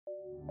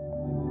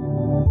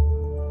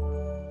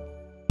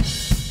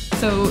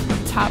So,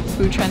 top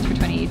food trends for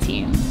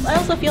 2018. I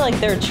also feel like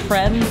there are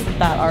trends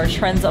that are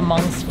trends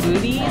amongst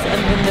foodies,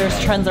 and then there's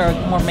trends that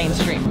are more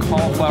mainstream.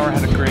 Cauliflower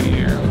had a great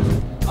year.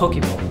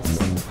 Poke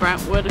bowls.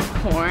 Brentwood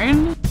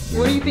corn.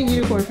 What do you think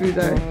unicorn foods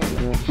are?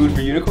 Food for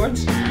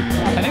unicorns?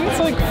 I think it's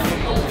like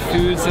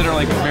foods that are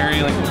like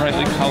very like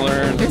brightly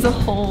colored. There's a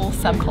whole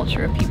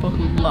subculture of people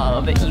who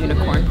love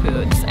unicorn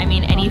foods. I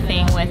mean,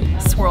 anything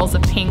with swirls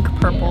of pink,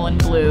 purple, and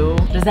blue.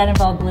 Does that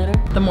involve glitter?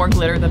 The more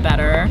glitter, the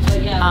better.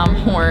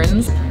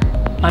 Horns.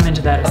 I'm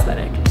into that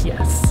aesthetic,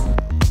 yes.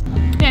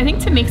 Yeah, I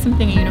think to make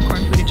something a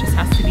unicorn food, it just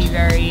has to be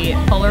very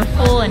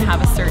colorful and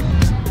have a certain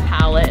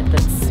palette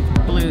that's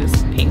blues,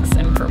 pinks,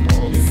 and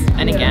purples.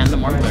 And again, the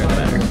more glitter, the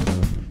better.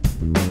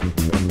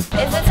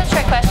 Is this a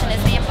trick question?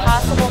 Is the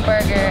Impossible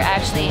Burger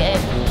actually a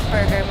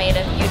burger made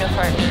of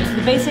unicorn meat?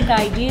 The basic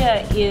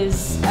idea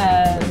is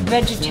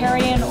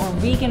vegetarian or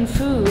vegan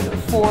food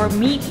for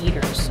meat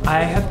eaters. I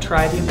have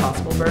tried the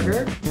Impossible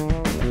Burger.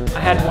 I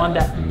had one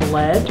that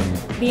bled.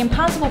 The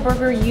Impossible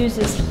Burger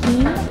uses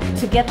heme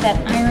to get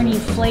that irony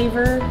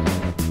flavor.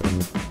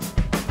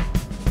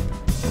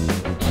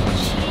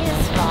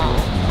 Cheese ball.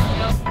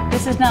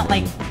 This is not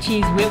like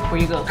cheese whip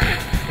where you go.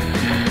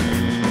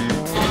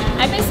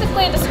 I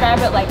basically describe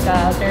it like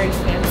a very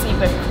fancy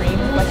whipped cream,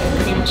 like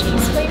a cream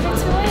cheese flavor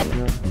to it.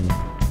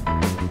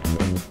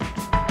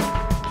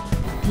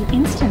 The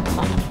Instant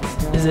Pot.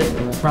 Is it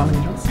ramen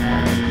noodles?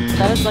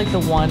 That is like the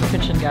one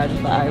kitchen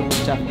gadget that I would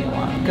definitely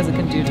want, because it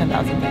can do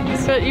 10,000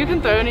 things. But you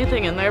can throw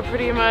anything in there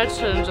pretty much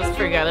and just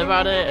forget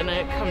about it and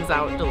it comes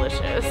out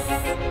delicious.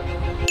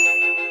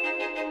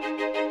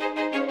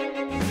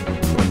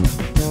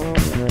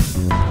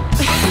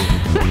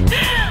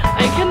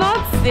 I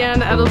cannot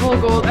stand edible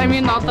gold. I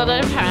mean, not that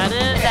I've had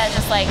it. Is that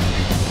just like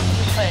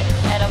you put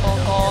edible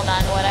gold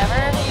on whatever?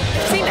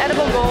 I've seen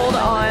edible gold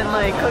on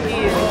like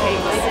cookies and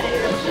cakes.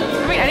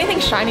 I mean, anything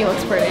shiny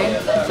looks pretty.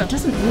 It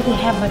doesn't really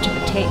have much of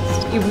a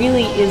taste. It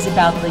really is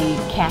about the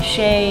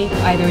cachet,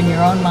 either in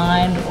your own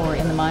mind or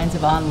in the minds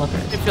of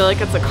onlookers. I feel like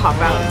it's a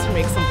cop-out to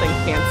make something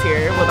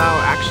fancier without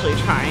actually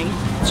trying.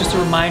 It's just a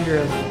reminder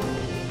of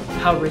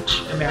how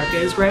rich America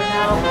is right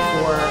now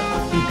before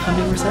the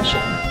coming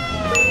recession.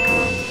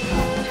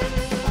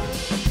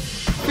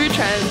 Food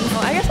trends.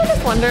 Well, I guess I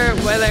just wonder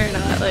whether or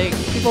not like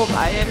people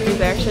buy it because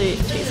they actually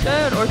taste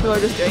good, or if people are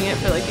just doing it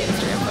for like the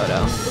Instagram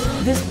photo.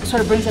 This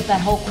sort of brings up that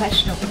whole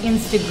question of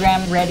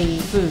Instagram-ready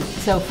food.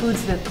 So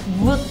foods that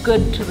look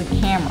good to the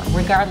camera,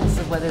 regardless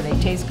of whether they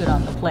taste good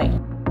on the plate.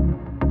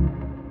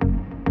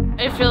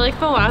 I feel like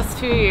the last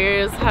few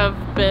years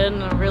have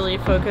been really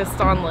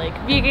focused on like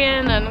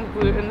vegan and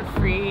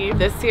gluten-free.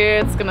 This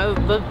year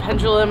the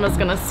pendulum is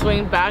gonna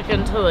swing back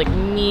into like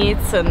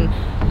meats and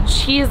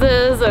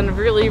cheeses and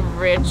really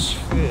rich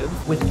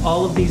foods. With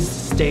all of these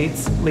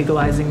states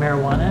legalizing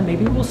marijuana,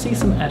 maybe we'll see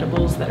some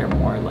edibles that are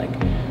more like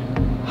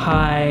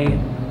high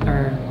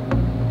or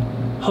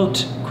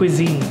haute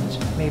cuisine.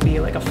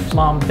 Maybe like a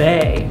flambe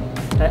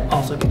that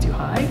also gets you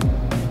high.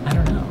 I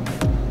don't know.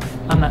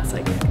 I'm not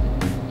psychic.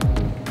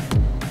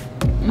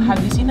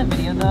 Have you seen the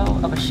video though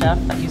of a chef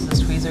that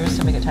uses tweezers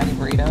to make a tiny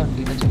burrito and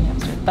feed it to a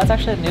hamster? That's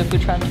actually a new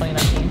food trend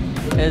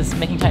 2019, is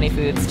making tiny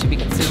foods to be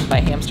consumed by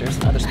hamsters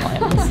and other small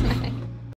animals.